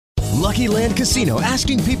Lucky Land Casino,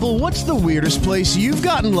 asking people, what's the weirdest place you've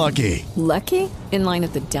gotten lucky? Lucky? In line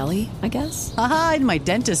at the deli, I guess? Aha, in my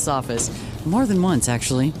dentist's office. More than once,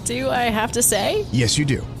 actually. Do I have to say? Yes, you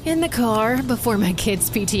do. In the car before my kids'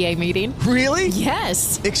 PTA meeting. Really?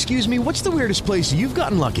 Yes. Excuse me, what's the weirdest place you've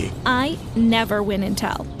gotten lucky? I never win and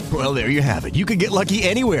tell. Well, there you have it. You can get lucky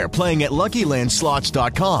anywhere, playing at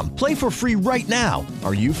LuckyLandSlots.com. Play for free right now.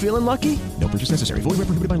 Are you feeling lucky? No purchase necessary. Void where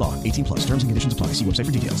prohibited by law. 18 plus. Terms and conditions apply. See website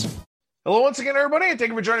for details. Hello once again, everybody, and thank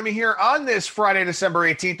you for joining me here on this Friday, December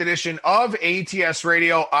 18th edition of ATS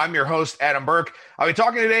Radio. I'm your host, Adam Burke. I'll be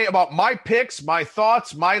talking today about my picks, my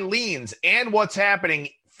thoughts, my leans, and what's happening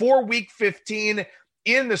for Week 15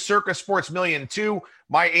 in the Circa Sports Million II,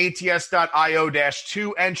 my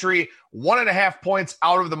ATS.io-2 entry, 1.5 points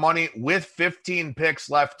out of the money with 15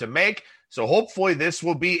 picks left to make. So hopefully this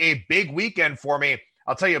will be a big weekend for me.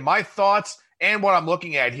 I'll tell you my thoughts and what I'm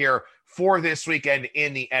looking at here for this weekend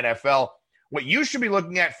in the NFL. What you should be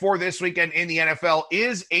looking at for this weekend in the NFL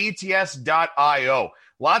is ATS.io.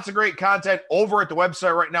 Lots of great content over at the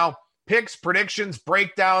website right now. Picks, predictions,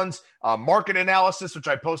 breakdowns, market analysis, which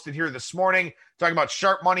I posted here this morning, talking about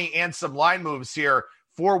sharp money and some line moves here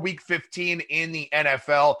for Week 15 in the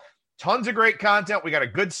NFL. Tons of great content. We got a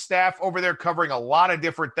good staff over there covering a lot of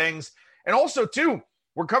different things. And also, too,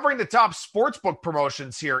 we're covering the top sportsbook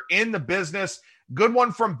promotions here in the business. Good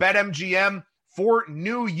one from BetMGM for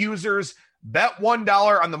new users. Bet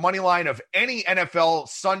 $1 on the money line of any NFL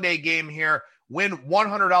Sunday game here. Win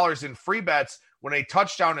 $100 in free bets when a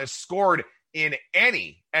touchdown is scored in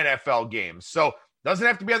any NFL game. So doesn't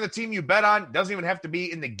have to be on the team you bet on. Doesn't even have to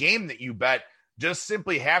be in the game that you bet. Just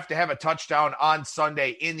simply have to have a touchdown on Sunday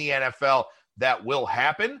in the NFL. That will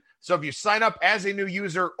happen. So if you sign up as a new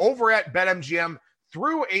user over at BetMGM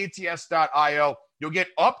through ATS.io, you'll get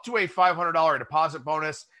up to a $500 deposit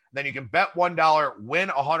bonus. Then you can bet $1, win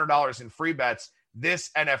 $100 in free bets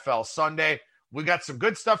this NFL Sunday. We got some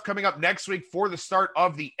good stuff coming up next week for the start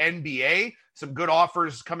of the NBA. Some good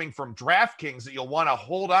offers coming from DraftKings that you'll want to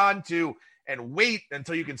hold on to and wait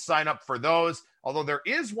until you can sign up for those. Although there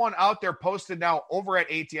is one out there posted now over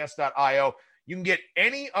at ATS.io. You can get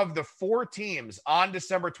any of the 4 teams on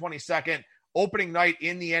December 22nd, opening night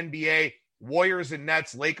in the NBA, Warriors and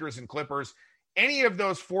Nets, Lakers and Clippers. Any of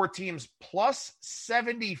those 4 teams plus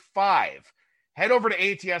 75. Head over to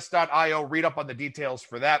ATS.io, read up on the details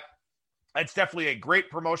for that. That's definitely a great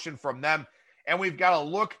promotion from them. And we've got a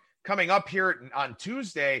look coming up here on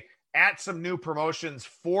Tuesday at some new promotions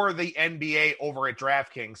for the NBA over at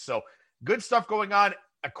DraftKings. So good stuff going on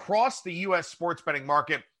across the U.S. sports betting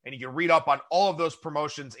market. And you can read up on all of those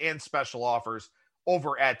promotions and special offers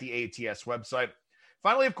over at the ATS website.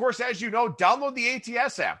 Finally, of course, as you know, download the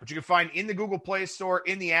ATS app, which you can find in the Google Play Store,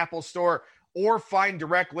 in the Apple Store, or find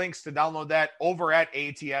direct links to download that over at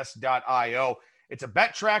ATS.io. It's a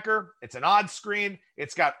bet tracker. It's an odds screen.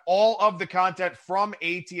 It's got all of the content from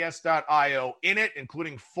ATS.io in it,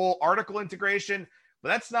 including full article integration. But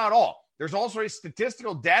that's not all. There's also a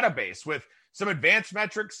statistical database with some advanced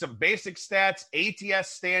metrics, some basic stats, ATS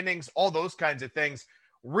standings, all those kinds of things.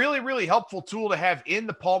 Really, really helpful tool to have in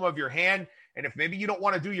the palm of your hand. And if maybe you don't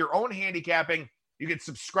want to do your own handicapping, you can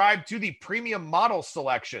subscribe to the premium model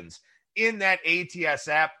selections in that ATS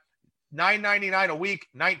app. $9.99 a week,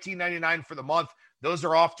 $19.99 for the month. Those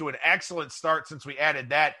are off to an excellent start since we added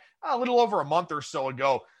that a little over a month or so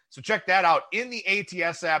ago. So check that out in the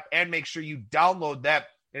ATS app and make sure you download that.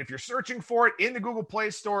 And if you're searching for it in the Google Play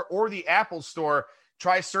Store or the Apple Store,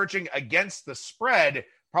 try searching against the spread.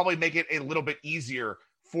 Probably make it a little bit easier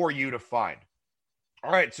for you to find.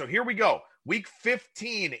 All right, so here we go. Week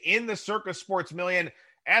 15 in the Circa Sports Million.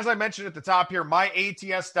 As I mentioned at the top here, my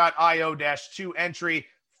ATS.io-2 entry,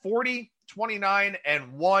 40, 29,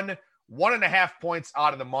 and 1.5 points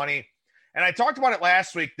out of the money. And I talked about it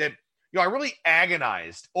last week that, I really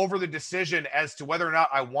agonized over the decision as to whether or not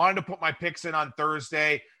I wanted to put my picks in on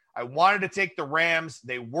Thursday. I wanted to take the Rams.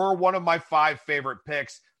 They were one of my 5 favorite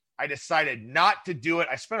picks. I decided not to do it.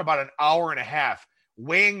 I spent about an hour and a half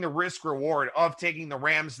weighing the risk reward of taking the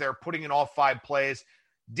Rams there, putting in all 5 plays.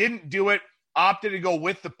 Didn't do it. Opted to go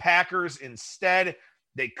with the Packers instead.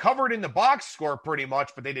 They covered in the box score pretty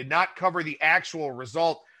much, but they did not cover the actual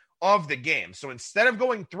result of the game. So instead of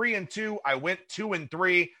going 3-2, I went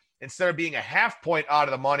 2-3. Instead of being a 0.5 point out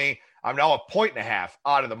of the money, I'm now 1.5 points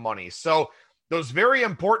out of the money. So those very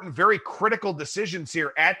important, very critical decisions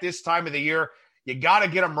here at this time of the year, you got to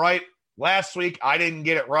get them right. Last week, I didn't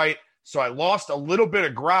get it right. So I lost a little bit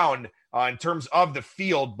of ground in terms of the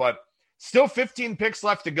field, but still 15 picks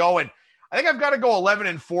left to go. And I think I've got to go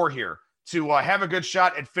 11-4 here to have a good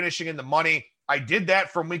shot at finishing in the money. I did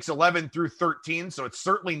that from weeks 11 through 13, so it's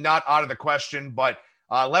certainly not out of the question, but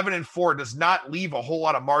 11-4 does not leave a whole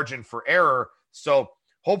lot of margin for error. So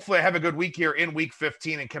hopefully I have a good week here in week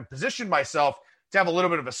 15 and can position myself to have a little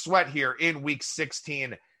bit of a sweat here in week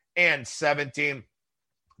 16 and 17.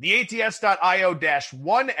 The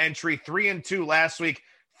ATS.io-1 entry, 3-2 last week,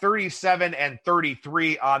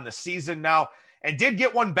 37-33 on the season now, and did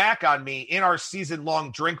get one back on me in our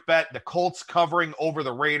season-long drink bet, the Colts covering over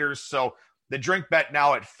the Raiders. So the drink bet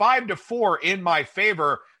now at 5-4 in my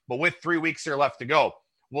favor, but with 3 weeks here left to go.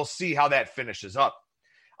 We'll see how that finishes up.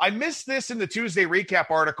 I missed this in the Tuesday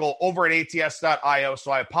recap article over at ATS.io,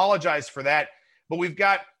 so I apologize for that. But we've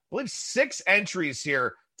got, I believe, 6 entries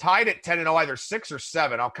here tied at 10-0, either 6 or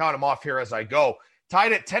 7. I'll count them off here as I go.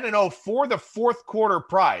 Tied at 10-0 for the fourth quarter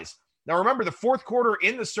prize. Now, remember, the fourth quarter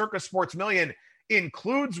in the Circa Sports Million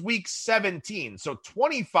includes week 17, so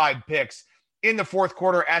 25 picks in the fourth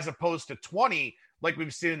quarter as opposed to 20 like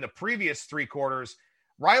we've seen in the previous 3 quarters.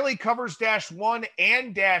 Riley covers -1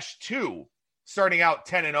 and -2 starting out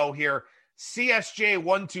 10-0 here. CSJ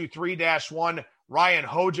 123-1, Ryan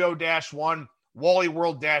Hojo -1, Wally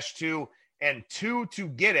World -2, and 2 to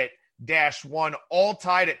get it -1, all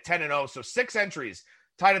tied at 10-0. So 6 entries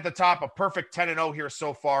tied at the top, a perfect 10-0 here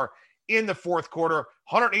so far in the fourth quarter.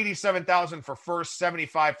 187,000 for first,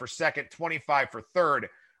 75 for second, 25 for third,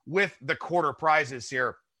 with the quarter prizes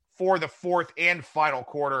here for the fourth and final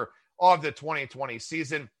quarter of the 2020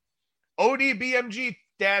 season.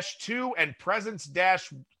 ODBMG-2 and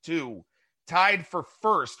Presence-2 tied for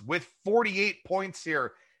first with 48 points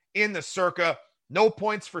here in the Circa. No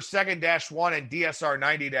points for second-1 and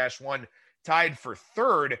DSR-90-1 tied for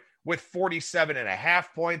third with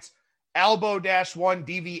 47.5 points. Albo-1,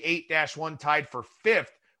 DV8-1 tied for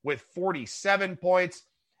fifth with 47 points.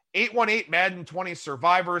 818 Madden 20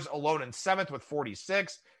 Survivors alone in seventh with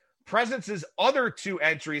 46. Presence's other 2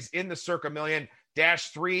 entries in the Circa Million,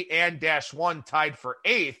 -3 and -1 tied for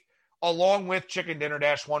eighth, along with Chicken Dinner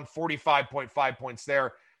 -1, 45.5 points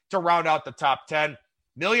there to round out the top 10.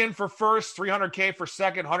 Million for first, 300K for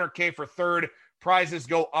second, 100K for third. Prizes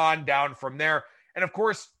go on down from there. And of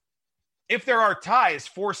course, if there are ties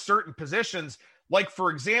for certain positions, like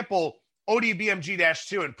for example,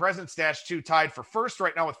 ODBMG-2 and Presence-2 tied for first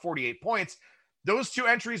right now with 48 points, those 2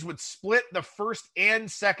 entries would split the first and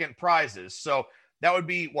second prizes. So that would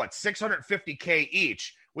be, $650K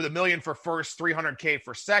each, with $1 million for first, 300K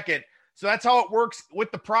for second. So that's how it works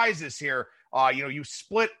with the prizes here. You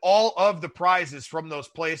split all of the prizes from those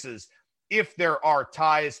places if there are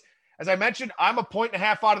ties. As I mentioned, I'm 1.5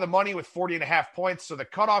 points out of the money with 40.5 points. So the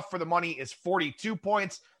cutoff for the money is 42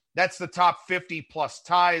 points. That's the top 50 plus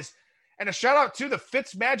ties. And a shout out to the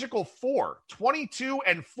Fitzmagical 4, 22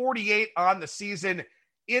 and 48 on the season,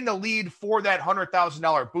 in the lead for that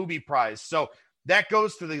 $100,000 booby prize. So that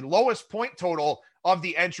goes to the lowest point total of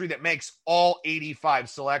the entry that makes all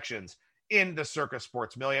 85 selections in the Circa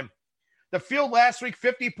Sports Million. The field last week,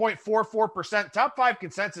 50.44%. Top 5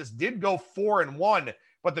 consensus did go 4-1,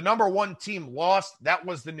 but the number 1 team lost. That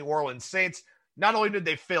was the New Orleans Saints. Not only did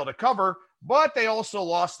they fail to cover, but they also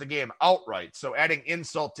lost the game outright. So adding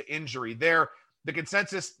insult to injury there. The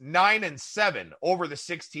consensus 9-7 over the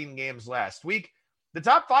 16 games last week. The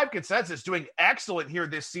top 5 consensus doing excellent here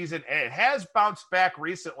this season, and it has bounced back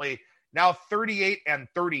recently. Now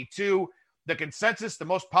 38-32. The consensus, the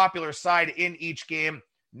most popular side in each game,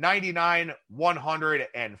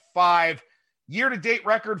 99-105. Year-to-date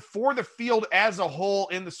record for the field as a whole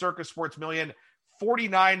in the Circa Sports Million,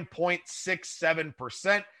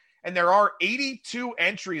 49.67%. And there are 82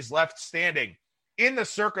 entries left standing in the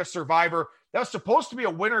Circa Survivor. That was supposed to be a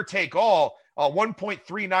winner-take-all,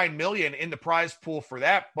 $1.39 million in the prize pool for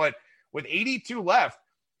that. But with 82 left,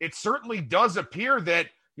 it certainly does appear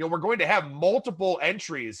that we're going to have multiple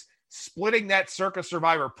entries splitting that Circa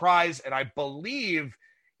Survivor prize. And I believe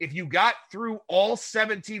if you got through all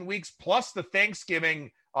 17 weeks plus the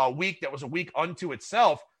Thanksgiving week that was a week unto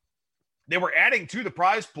itself, they were adding to the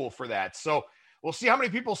prize pool for that. So we'll see how many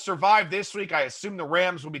people survive this week. I assume the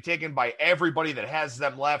Rams will be taken by everybody that has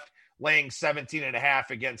them left, laying 17.5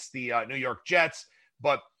 against the New York Jets.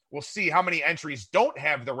 But we'll see how many entries don't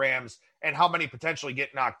have the Rams and how many potentially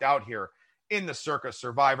get knocked out here in the Circa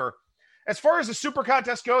Survivor. As far as the Super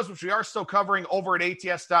Contest goes, which we are still covering over at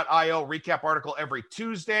ATS.io, recap article every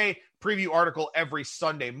Tuesday, preview article every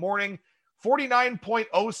Sunday morning.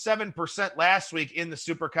 49.07% last week in the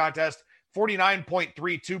Super Contest,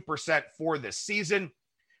 49.32% for this season.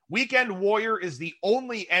 Weekend Warrior is the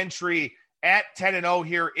only entry at 10-0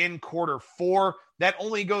 here in quarter 4. That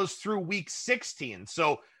only goes through week 16.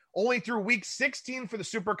 So only through week 16 for the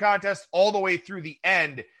Super Contest, all the way through the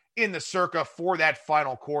end in the Circa for that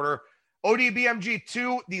final quarter.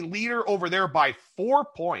 ODBMG2, the leader over there by 4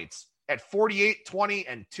 points at 48, 20,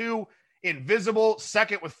 and 2. Invisible,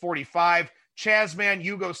 second with 45. Chazman,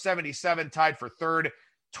 Hugo 77, tied for third.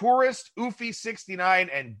 Tourist, Ufi 69,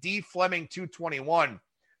 and D Fleming 221,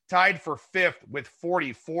 tied for fifth with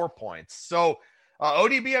 44 points. So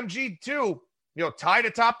ODBMG2, tied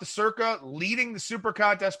atop the Circa, leading the Super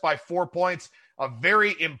Contest by 4 points. A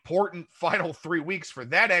very important final 3 weeks for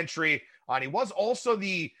that entry. And he was also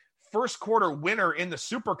the first quarter winner in the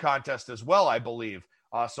Super Contest as well, I believe.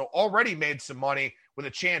 So already made some money with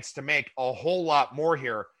a chance to make a whole lot more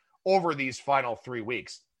here over these final 3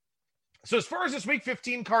 weeks. So as far as this week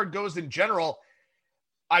 15 card goes in general,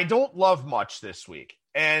 I don't love much this week.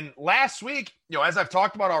 And last week, as I've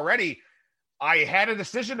talked about already, I had a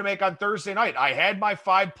decision to make on Thursday night. I had my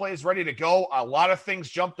 5 plays ready to go. A lot of things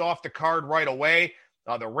jumped off the card right away.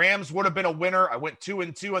 The Rams would have been a winner. I went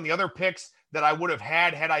 2-2 on the other picks that I would have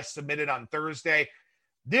had I submitted on Thursday.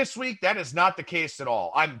 This week, that is not the case at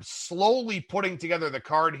all. I'm slowly putting together the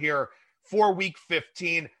card here for week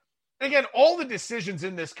 15. And again, all the decisions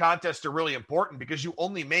in this contest are really important because you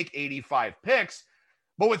only make 85 picks.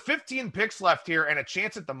 But with 15 picks left here and a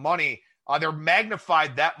chance at the money, they're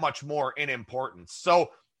magnified that much more in importance. So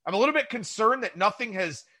I'm a little bit concerned that nothing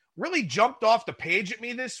has really jumped off the page at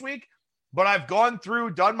me this week, but I've gone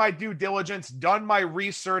through, done my due diligence, done my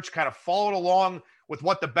research, kind of followed along with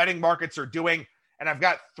what the betting markets are doing. And I've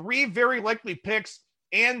got 3 very likely picks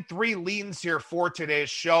and 3 leans here for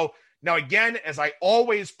today's show. Now, again, as I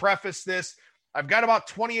always preface this, I've got about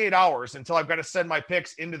 28 hours until I've got to send my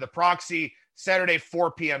picks into the proxy Saturday,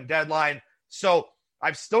 4 p.m. deadline. So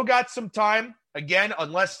I've still got some time. Again,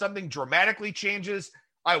 unless something dramatically changes,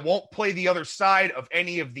 I won't play the other side of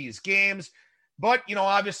any of these games. But,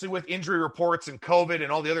 obviously with injury reports and COVID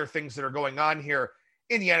and all the other things that are going on here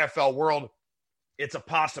in the NFL world, it's a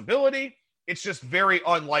possibility. It's just very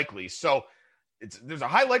unlikely. So there's a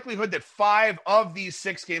high likelihood that 5 of these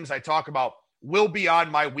 6 games I talk about will be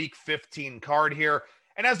on my week 15 card here.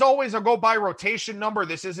 And as always, I'll go by rotation number.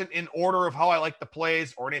 This isn't in order of how I like the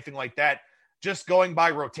plays or anything like that. Just going by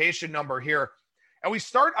rotation number here. And we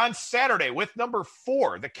start on Saturday with number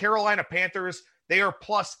 4, the Carolina Panthers. They are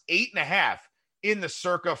plus 8.5 in the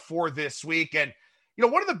Circa for this week. And,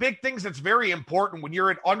 one of the big things that's very important when you're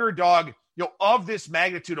an underdog, of this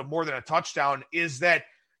magnitude of more than a touchdown is that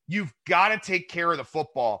you've got to take care of the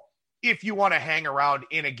football if you want to hang around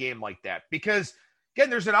in a game like that. Because, again,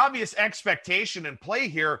 there's an obvious expectation in play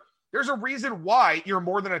here. There's a reason why you're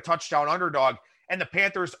more than a touchdown underdog, and the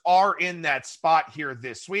Panthers are in that spot here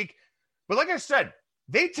this week. But like I said,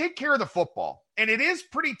 they take care of the football, and it is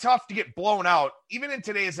pretty tough to get blown out, even in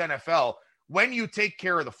today's NFL, when you take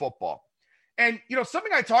care of the football. And,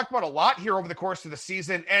 something I talked about a lot here over the course of the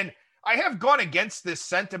season, and I have gone against this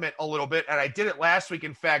sentiment a little bit, and I did it last week,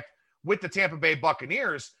 in fact, with the Tampa Bay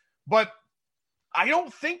Buccaneers. But I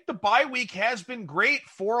don't think the bye week has been great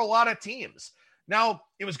for a lot of teams. Now,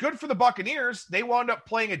 it was good for the Buccaneers. They wound up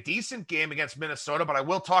playing a decent game against Minnesota, but I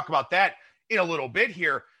will talk about that in a little bit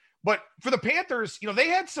here. But for the Panthers, they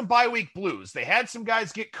had some bye week blues. They had some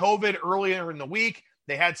guys get COVID earlier in the week.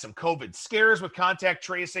 They had some COVID scares with contact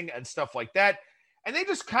tracing and stuff like that. And they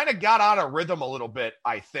just kind of got out of rhythm a little bit,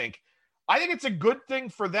 I think. I think it's a good thing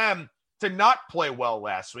for them to not play well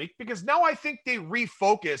last week because now I think they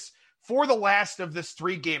refocus for the last of this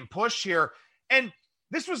 3-game push here. And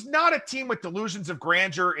this was not a team with delusions of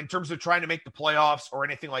grandeur in terms of trying to make the playoffs or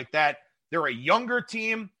anything like that. They're a younger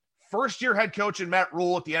team, first-year head coach in Matt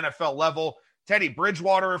Rule at the NFL level. Teddy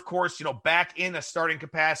Bridgewater, of course, back in a starting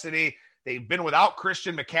capacity. They've been without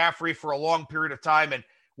Christian McCaffrey for a long period of time and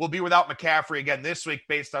will be without McCaffrey again this week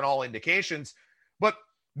based on all indications. But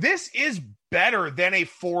this is better than a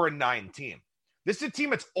 4-9 team. This is a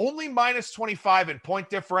team that's only minus 25 in point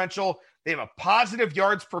differential. They have a positive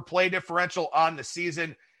yards per play differential on the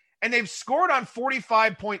season, and they've scored on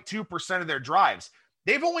 45.2% of their drives.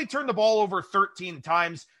 They've only turned the ball over 13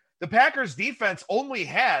 times. The Packers defense only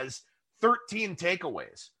has 13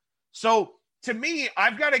 takeaways. So to me,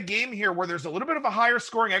 I've got a game here where there's a little bit of a higher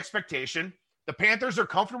scoring expectation. The Panthers are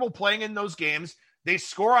comfortable playing in those games. They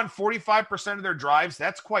score on 45% of their drives.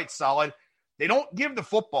 That's quite solid. They don't give the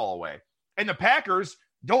football away. And the Packers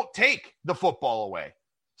don't take the football away.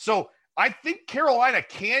 So I think Carolina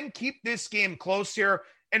can keep this game close here.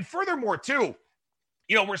 And furthermore, too,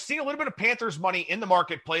 we're seeing a little bit of Panthers money in the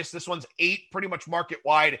marketplace. This one's 8, pretty much market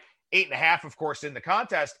wide, 8.5, of course, in the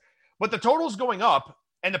contest. But the total's going up,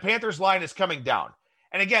 and the Panthers line is coming down.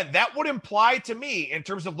 And again, that would imply to me, in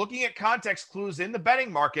terms of looking at context clues in the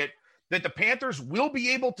betting market, that the Panthers will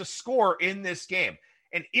be able to score in this game.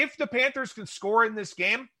 And if the Panthers can score in this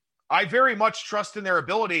game, I very much trust in their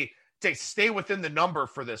ability to stay within the number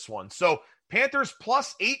for this one. So Panthers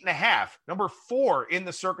plus 8.5, number 4 in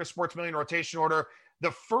the Circa Sports Million rotation order.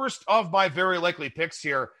 The first of my very likely picks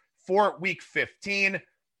here for week 15.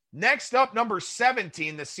 Next up, number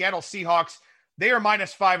 17, the Seattle Seahawks. They are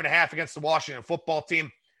minus 5.5 against the Washington football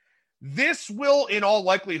team. This will, in all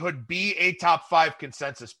likelihood, be a top 5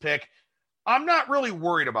 consensus pick. I'm not really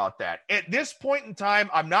worried about that. At this point in time,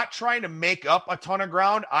 I'm not trying to make up a ton of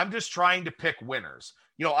ground. I'm just trying to pick winners.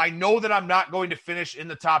 I know that I'm not going to finish in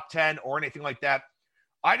the top 10 or anything like that.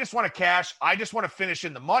 I just want to cash. I just want to finish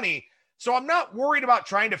in the money. So I'm not worried about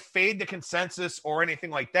trying to fade the consensus or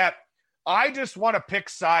anything like that. I just want to pick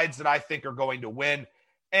sides that I think are going to win.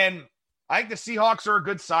 And I think the Seahawks are a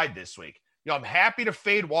good side this week. I'm happy to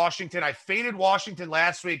fade Washington. I faded Washington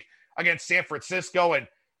last week against San Francisco. And,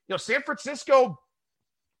 San Francisco,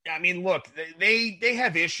 I mean, look, they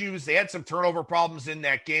have issues. They had some turnover problems in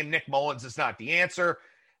that game. Nick Mullins is not the answer.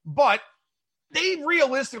 But they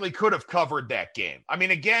realistically could have covered that game. I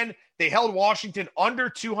mean, again, they held Washington under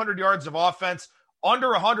 200 yards of offense, under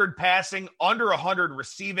 100 passing, under 100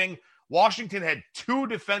 receiving. Washington had 2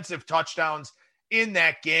 defensive touchdowns in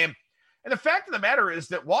that game. And the fact of the matter is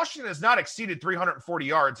that Washington has not exceeded 340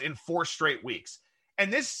 yards in 4 straight weeks.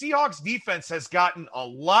 And this Seahawks defense has gotten a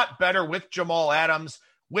lot better with Jamal Adams,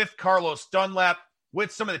 with Carlos Dunlap,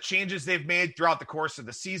 with some of the changes they've made throughout the course of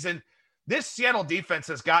the season. This Seattle defense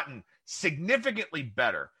has gotten significantly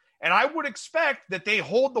better. And I would expect that they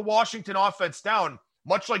hold the Washington offense down,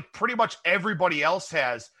 much like pretty much everybody else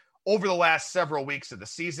has over the last several weeks of the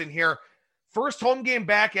season here. First home game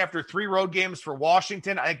back after 3 road games for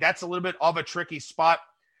Washington. I think that's a little bit of a tricky spot.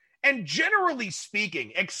 And generally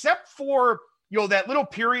speaking, except for, that little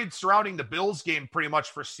period surrounding the Bills game pretty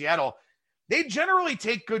much for Seattle, they generally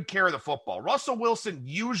take good care of the football. Russell Wilson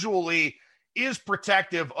usually is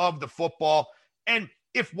protective of the football. And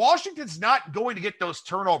if Washington's not going to get those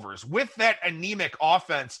turnovers with that anemic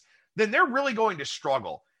offense, then they're really going to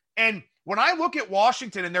struggle. And when I look at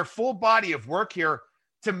Washington and their full body of work here,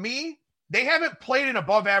 to me, they haven't played an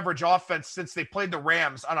above-average offense since they played the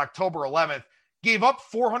Rams on October 11th. Gave up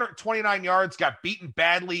 429 yards, got beaten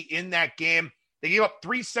badly in that game. They gave up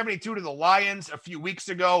 372 to the Lions a few weeks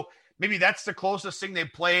ago. Maybe that's the closest thing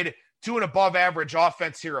they've played to an above-average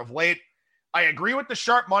offense here of late. I agree with the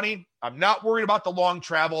sharp money. I'm not worried about the long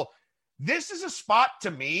travel. This is a spot to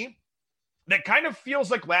me that kind of feels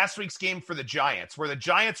like last week's game for the Giants, where the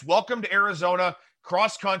Giants welcomed Arizona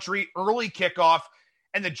cross-country, early kickoff,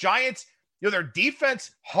 and the Giants, their defense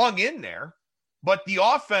hung in there, but the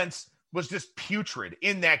offense was just putrid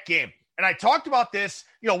in that game. And I talked about this,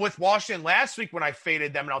 with Washington last week when I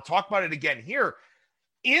faded them, and I'll talk about it again here.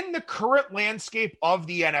 In the current landscape of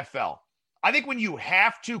the NFL, I think when you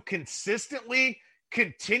have to consistently,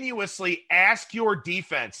 continuously ask your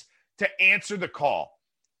defense to answer the call,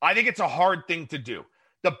 I think it's a hard thing to do.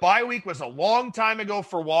 The bye week was a long time ago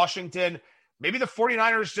for Washington. Maybe the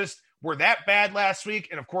 49ers just were that bad last week.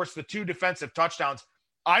 And of course, the 2 defensive touchdowns.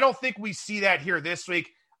 I don't think we see that here this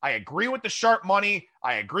week. I agree with the sharp money.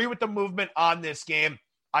 I agree with the movement on this game.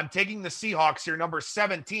 I'm taking the Seahawks here, number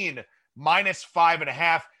 17, minus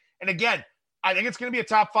 5.5. And again, I think it's going to be a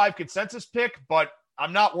top 5 consensus pick, but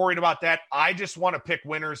I'm not worried about that. I just want to pick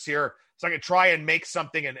winners here so I can try and make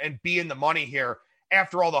something and be in the money here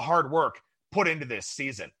after all the hard work put into this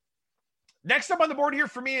season. Next up on the board here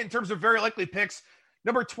for me in terms of very likely picks,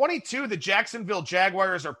 number 22, the Jacksonville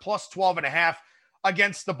Jaguars are plus 12.5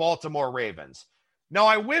 against the Baltimore Ravens. Now,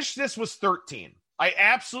 I wish this was 13. I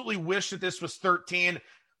absolutely wish that this was 13.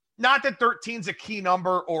 Not that 13 is a key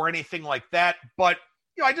number or anything like that, but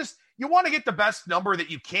you want to get the best number that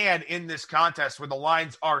you can in this contest where the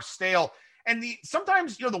lines are stale. And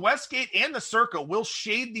sometimes, the Westgate and the Circa will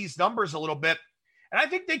shade these numbers a little bit. And I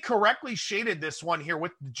think they correctly shaded this one here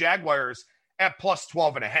with the Jaguars at plus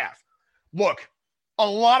 12.5. Look, a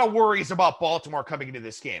lot of worries about Baltimore coming into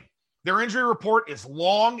this game. Their injury report is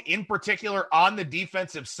long, in particular on the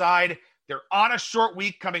defensive side. They're on a short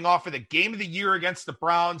week coming off of the game of the year against the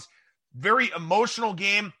Browns. Very emotional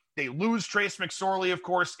game. They lose Trace McSorley, of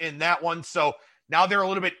course, in that one. So now they're a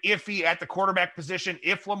little bit iffy at the quarterback position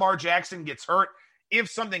if Lamar Jackson gets hurt, if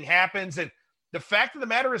something happens. And the fact of the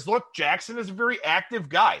matter is, look, Jackson is a very active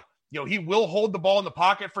guy. He will hold the ball in the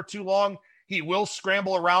pocket for too long. He will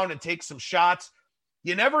scramble around and take some shots.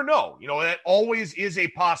 You never know. That always is a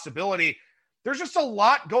possibility. There's just a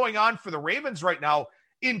lot going on for the Ravens right now,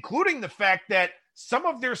 including the fact that some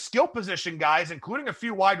of their skill position guys, including a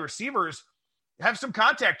few wide receivers, have some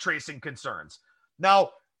contact tracing concerns. Now,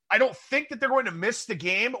 I don't think that they're going to miss the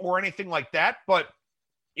game or anything like that, but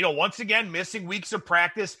once again, missing weeks of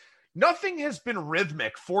practice. Nothing has been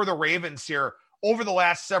rhythmic for the Ravens here over the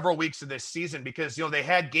last several weeks of this season because, they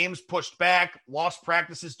had games pushed back, lost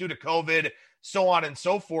practices due to COVID, so on and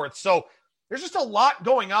so forth. So there's just a lot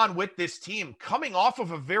going on with this team coming off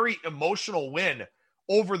of a very emotional win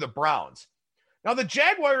over the Browns. Now, the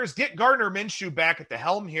Jaguars get Gardner Minshew back at the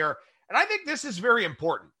helm here, and I think this is very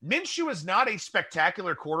important. Minshew is not a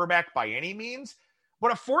spectacular quarterback by any means,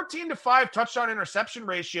 but a 14-5 touchdown interception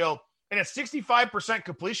ratio and a 65%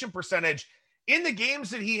 completion percentage in the games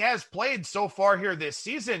that he has played so far here this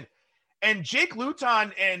season. And Jake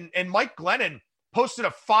Luton and Mike Glennon posted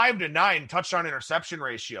a 5-9 touchdown interception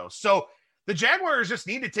ratio. So the Jaguars just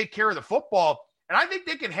need to take care of the football, and I think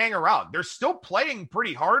they can hang around. They're still playing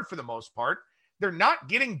pretty hard for the most part. They're not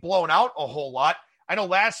getting blown out a whole lot. I know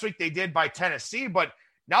last week they did by Tennessee, but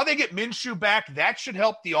now they get Minshew back. That should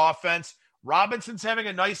help the offense. Robinson's having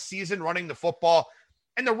a nice season running the football.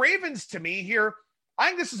 And the Ravens, to me here, I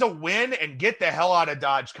think this is a win and get the hell out of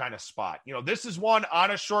Dodge kind of spot. This is one on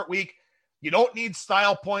a short week. You don't need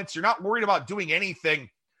style points. You're not worried about doing anything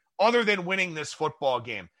other than winning this football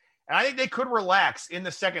game. And I think they could relax in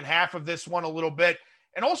the second half of this one a little bit.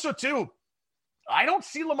 And also, too, I don't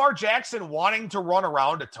see Lamar Jackson wanting to run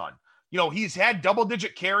around a ton. He's had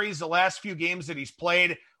double-digit carries the last few games that he's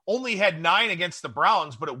played, only had 9 against the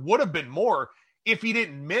Browns, but it would have been more if he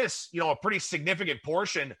didn't miss, a pretty significant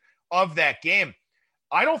portion of that game.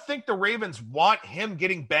 I don't think the Ravens want him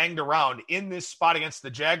getting banged around in this spot against the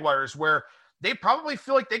Jaguars where they probably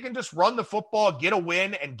feel like they can just run the football, get a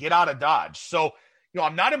win, and get out of Dodge. So,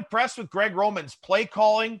 I'm not impressed with Greg Roman's play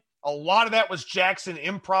calling. A lot of that was Jackson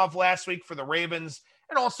improv last week for the Ravens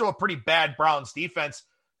and also a pretty bad Browns defense.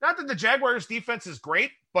 Not that the Jaguars defense is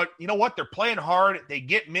great, but you know what? They're playing hard. They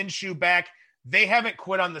get Minshew back. They haven't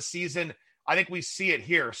quit on the season. I think we see it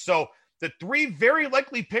here. So the 3 very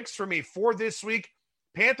likely picks for me for this week,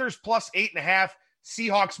 Panthers plus 8.5,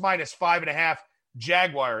 Seahawks minus 5.5,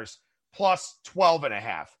 Jaguars plus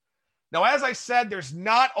 12.5. Now, as I said, there's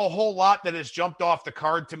not a whole lot that has jumped off the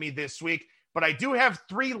card to me this week, but I do have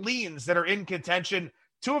 3 leans that are in contention.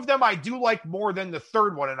 2 of them I do like more than the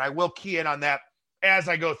third one, and I will key in on that as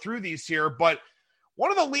I go through these here. But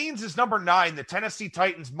one of the leans is number 9, the Tennessee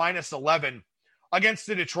Titans minus 11 against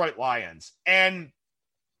the Detroit Lions. And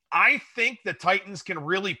I think the Titans can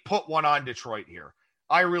really put one on Detroit here.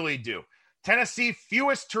 I really do. Tennessee,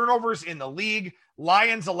 fewest turnovers in the league.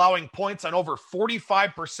 Lions allowing points on over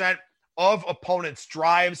 45% of opponents'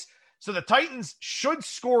 drives. So the Titans should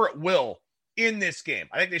score at will in this game.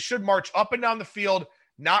 I think they should march up and down the field,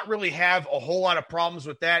 not really have a whole lot of problems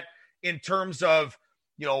with that in terms of,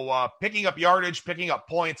 picking up yardage, picking up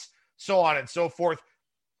points, so on and so forth.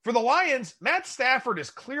 For the Lions, Matt Stafford is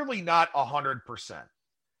clearly not 100%.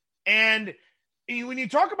 And when you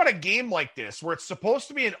talk about a game like this, where it's supposed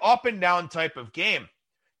to be an up and down type of game,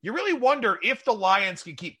 you really wonder if the Lions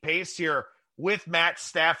can keep pace here with Matt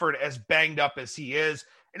Stafford as banged up as he is.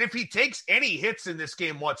 And if he takes any hits in this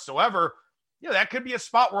game whatsoever, that could be a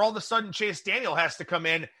spot where all of a sudden Chase Daniel has to come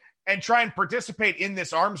in and try and participate in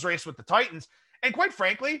this arms race with the Titans. And quite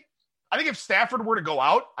frankly, I think if Stafford were to go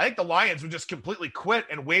out, I think the Lions would just completely quit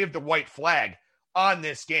and wave the white flag on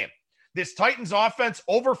this game. This Titans offense,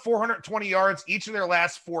 over 420 yards each of their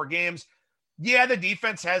last 4 games. Yeah, the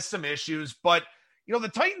defense has some issues, but the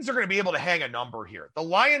Titans are going to be able to hang a number here. The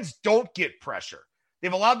Lions don't get pressure.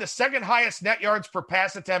 They've allowed the second highest net yards per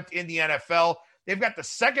pass attempt in the NFL. They've got the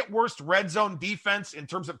second worst red zone defense in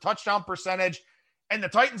terms of touchdown percentage. And the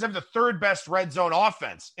Titans have the 3rd best red zone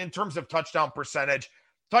offense in terms of touchdown percentage.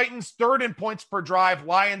 Titans 3rd in points per drive.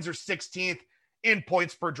 Lions are 16th in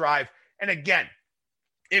points per drive. And again,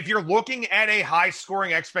 if you're looking at a high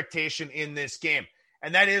scoring expectation in this game,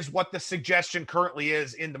 and that is what the suggestion currently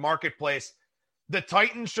is in the marketplace, the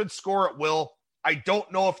Titans should score at will. I don't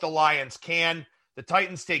know if the Lions can. The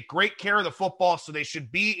Titans take great care of the football, so they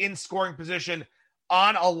should be in scoring position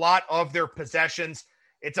on a lot of their possessions.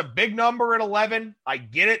 It's a big number at 11. I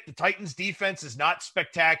get it. The Titans defense is not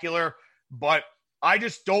spectacular, but I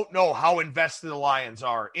just don't know how invested the Lions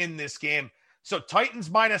are in this game. So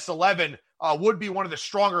Titans minus 11 would be one of the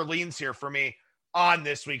stronger leans here for me on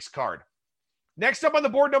this week's card. Next up on the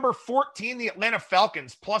board, number 14, the Atlanta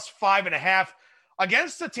Falcons plus 5.5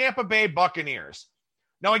 against the Tampa Bay Buccaneers.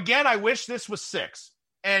 Now, again, I wish this was 6,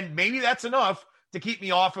 and maybe that's enough to keep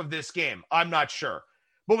me off of this game. I'm not sure.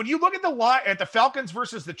 But when you look at the Falcons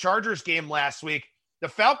versus the Chargers game last week, the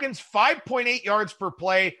Falcons 5.8 yards per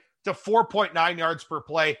play to 4.9 yards per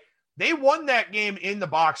play. They won that game in the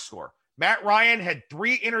box score. Matt Ryan had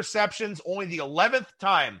 3 interceptions, only the 11th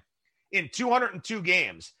time in 202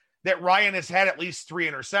 games that Ryan has had at least 3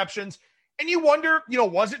 interceptions. And you wonder,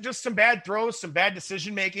 was it just some bad throws, some bad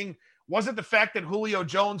decision-making? Was it the fact that Julio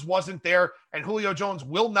Jones wasn't there, and Julio Jones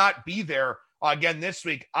will not be there again this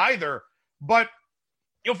week either? But,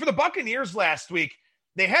 for the Buccaneers last week,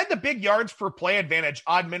 they had the big yards per play advantage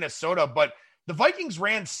on Minnesota, but the Vikings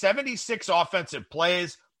ran 76 offensive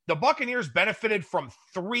plays. The Buccaneers benefited from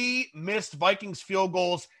 3 missed Vikings field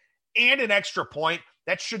goals and an extra point.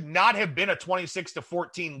 That should not have been a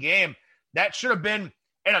 26-14 game. That should have been,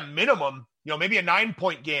 at a minimum, maybe a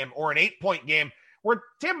 9-point game or an 8-point game where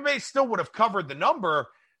Tampa Bay still would have covered the number,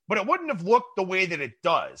 but it wouldn't have looked the way that it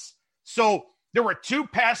does. So there were 2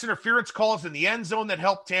 pass interference calls in the end zone that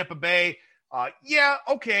helped Tampa Bay.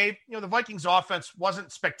 The Vikings offense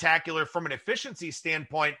wasn't spectacular from an efficiency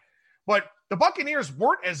standpoint, but the Buccaneers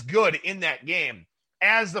weren't as good in that game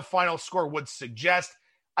as the final score would suggest.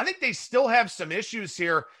 I think they still have some issues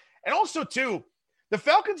here. And also, too, the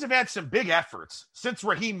Falcons have had some big efforts since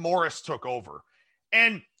Raheem Morris took over.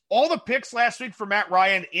 And all the picks last week for Matt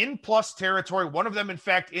Ryan in plus territory, one of them, in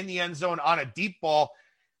fact, in the end zone on a deep ball.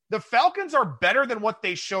 The Falcons are better than what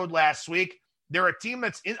they showed last week. They're a team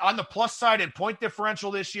that's on the plus side in point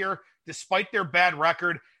differential this year, despite their bad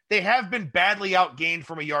record. They have been badly outgained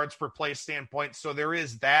from a yards per play standpoint, so there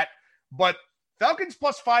is that. But Falcons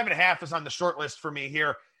plus 5.5 is on the short list for me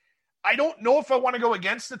here. I don't know if I want to go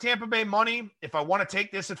against the Tampa Bay money, if I want to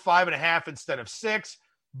take this at 5.5 instead of 6,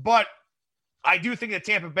 but I do think that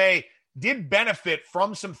Tampa Bay did benefit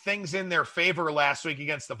from some things in their favor last week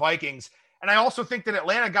against the Vikings. And I also think that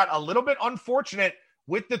Atlanta got a little bit unfortunate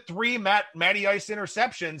with the 3 Matty Ice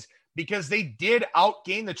interceptions because they did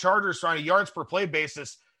outgain the Chargers on a yards per play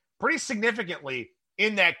basis pretty significantly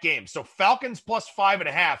in that game. So Falcons plus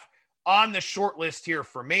 5.5 on the short list here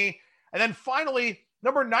for me. And then finally,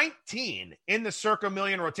 number 19 in the Circa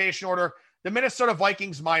Million rotation order, the Minnesota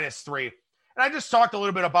Vikings minus 3. And I just talked a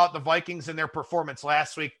little bit about the Vikings and their performance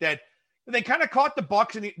last week, that they kind of caught the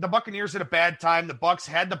Buccaneers at a bad time. The Bucs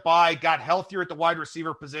had the bye, got healthier at the wide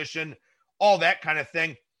receiver position, all that kind of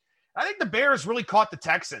thing. I think the Bears really caught the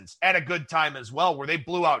Texans at a good time as well, where they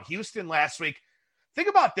blew out Houston last week. Think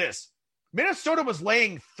about this. Minnesota was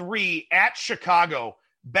laying 3 at Chicago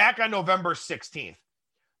back on November 16th.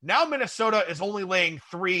 Now Minnesota is only laying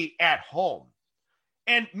 3 at home.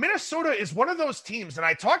 And Minnesota is one of those teams, and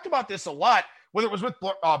I talked about this a lot, whether it was with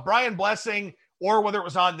Brian Blessing or whether it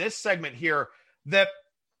was on this segment here, that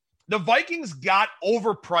the Vikings got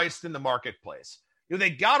overpriced in the marketplace. They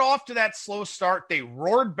got off to that slow start. They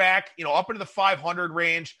roared back, up into the 500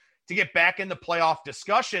 range to get back in the playoff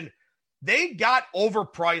discussion. They got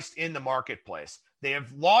overpriced in the marketplace. They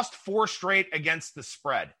have lost 4 straight against the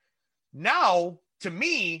spread. Now, to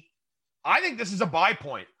me, I think this is a buy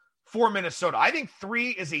point for Minnesota. I think 3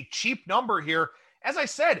 is a cheap number here. As I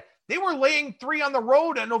said, they were laying 3 on the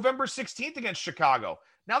road on November 16th against Chicago.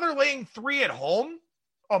 Now they're laying 3 at home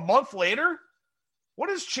a month later. What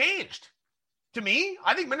has changed? To me,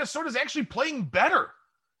 I think Minnesota is actually playing better.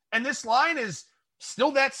 And this line is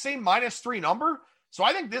still that same minus 3 number. So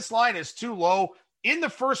I think this line is too low. In the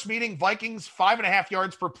first meeting, Vikings 5.5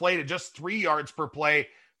 yards per play to just 3 yards per play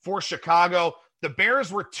for Chicago. The Bears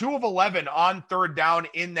were 2 of 11 on third down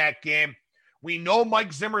in that game. We know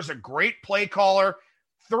Mike Zimmer's a great play caller.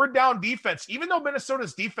 Third down defense, even though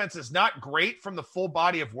Minnesota's defense is not great from the full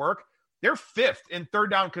body of work, they're 5th in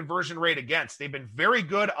third down conversion rate against. They've been very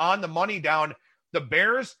good on the money down. The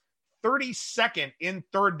Bears, 32nd in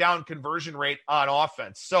third down conversion rate on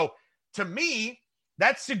offense. So to me,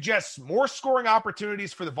 that suggests more scoring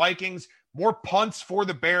opportunities for the Vikings, more punts for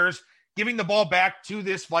the Bears, giving the ball back to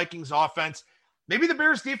this Vikings offense. Maybe the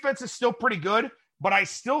Bears defense is still pretty good, but I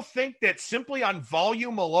still think that simply on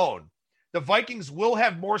volume alone, the Vikings will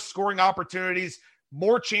have more scoring opportunities,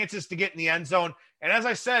 more chances to get in the end zone. And as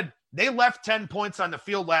I said, they left 10 points on the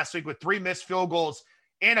field last week with 3 missed field goals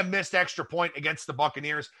and a missed extra point against the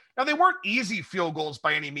Buccaneers. Now, they weren't easy field goals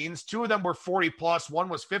by any means. 2 of them were 40+, 1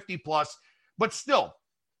 was 50+, but still,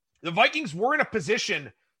 the Vikings were in a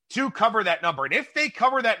position to cover that number. And if they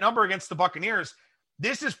cover that number against the Buccaneers,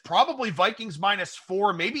 this is probably Vikings minus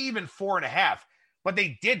 4, maybe even 4.5, but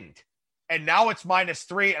they didn't. And now it's minus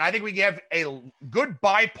 3. And I think we have a good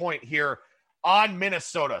buy point here on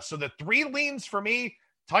Minnesota. So the 3 leans for me: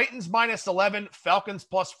 Titans minus 11, Falcons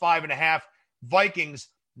plus 5.5, Vikings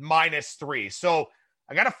minus 3. So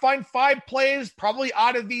I got to find 5 plays, probably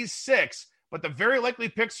out of these 6, but the very likely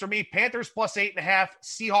picks for me: Panthers plus 8.5,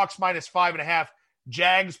 Seahawks minus 5.5,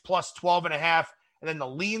 Jags plus 12.5. And then the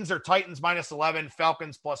leans are Titans minus 11,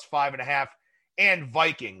 Falcons plus 5.5, and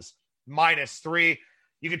Vikings minus 3.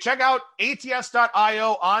 You can check out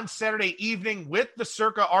ATS.io on Saturday evening with the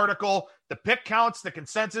Circa article, the pick counts, the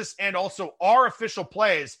consensus, and also our official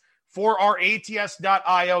plays for our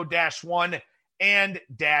ATS.io -1 and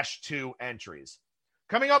 -2 entries.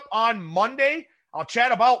 Coming up on Monday, I'll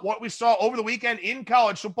chat about what we saw over the weekend in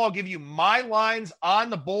college football, give you my lines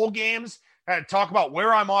on the bowl games, and talk about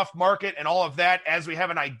where I'm off market and all of that as we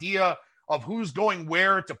have an idea of who's going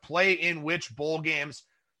where to play in which bowl games.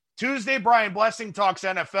 Tuesday, Brian Blessing talks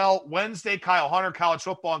NFL. Wednesday, Kyle Hunter, college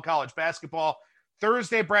football and college basketball.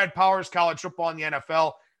 Thursday, Brad Powers, college football and the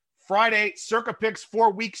NFL. Friday, Circa picks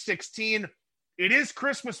for week 16. It is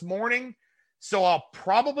Christmas morning, so I'll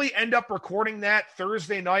probably end up recording that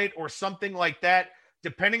Thursday night or something like that,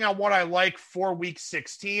 depending on what I like for week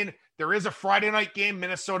 16. There is a Friday night game,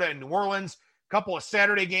 Minnesota and New Orleans, a couple of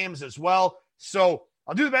Saturday games as well. So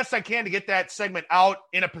I'll do the best I can to get that segment out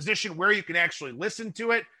in a position where you can actually listen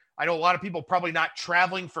to it. I know a lot of people probably not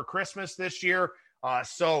traveling for Christmas this year.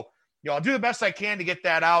 So I'll do the best I can to get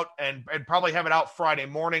that out and probably have it out Friday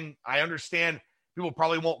morning. I understand people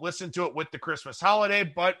probably won't listen to it with the Christmas holiday,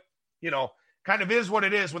 but, kind of is what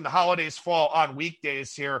it is when the holidays fall on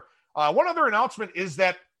weekdays here. One other announcement is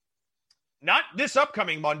that not this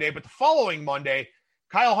upcoming Monday, but the following Monday,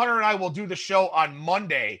 Kyle Hunter and I will do the show on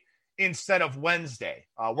Monday instead of Wednesday.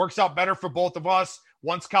 Works out better for both of us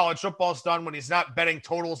once college football's done, when he's not betting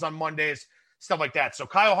totals on Mondays, stuff like that. So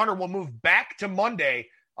Kyle Hunter will move back to Monday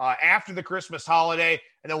after the Christmas holiday,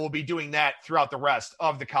 and then we'll be doing that throughout the rest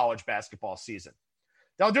of the college basketball season.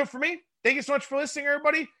 That'll do it for me. Thank you so much for listening,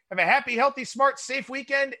 everybody. Have a happy, healthy, smart, safe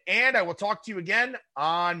weekend, and I will talk to you again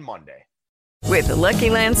on Monday. With the Lucky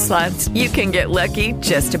Land Slots, you can get lucky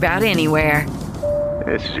just about anywhere.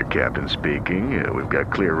 This is your captain speaking. We've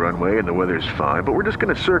got clear runway and the weather's fine, but we're just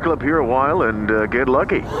going to circle up here a while and get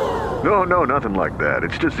lucky. No, nothing like that.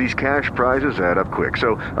 It's just these cash prizes add up quick.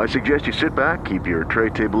 So I suggest you sit back, keep your tray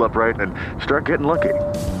table upright, and start getting lucky.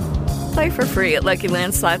 Play for free at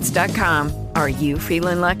LuckyLandSlots.com. Are you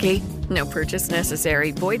feeling lucky? No purchase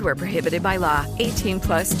necessary. Void where prohibited by law.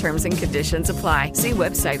 18+ terms and conditions apply. See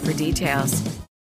website for details.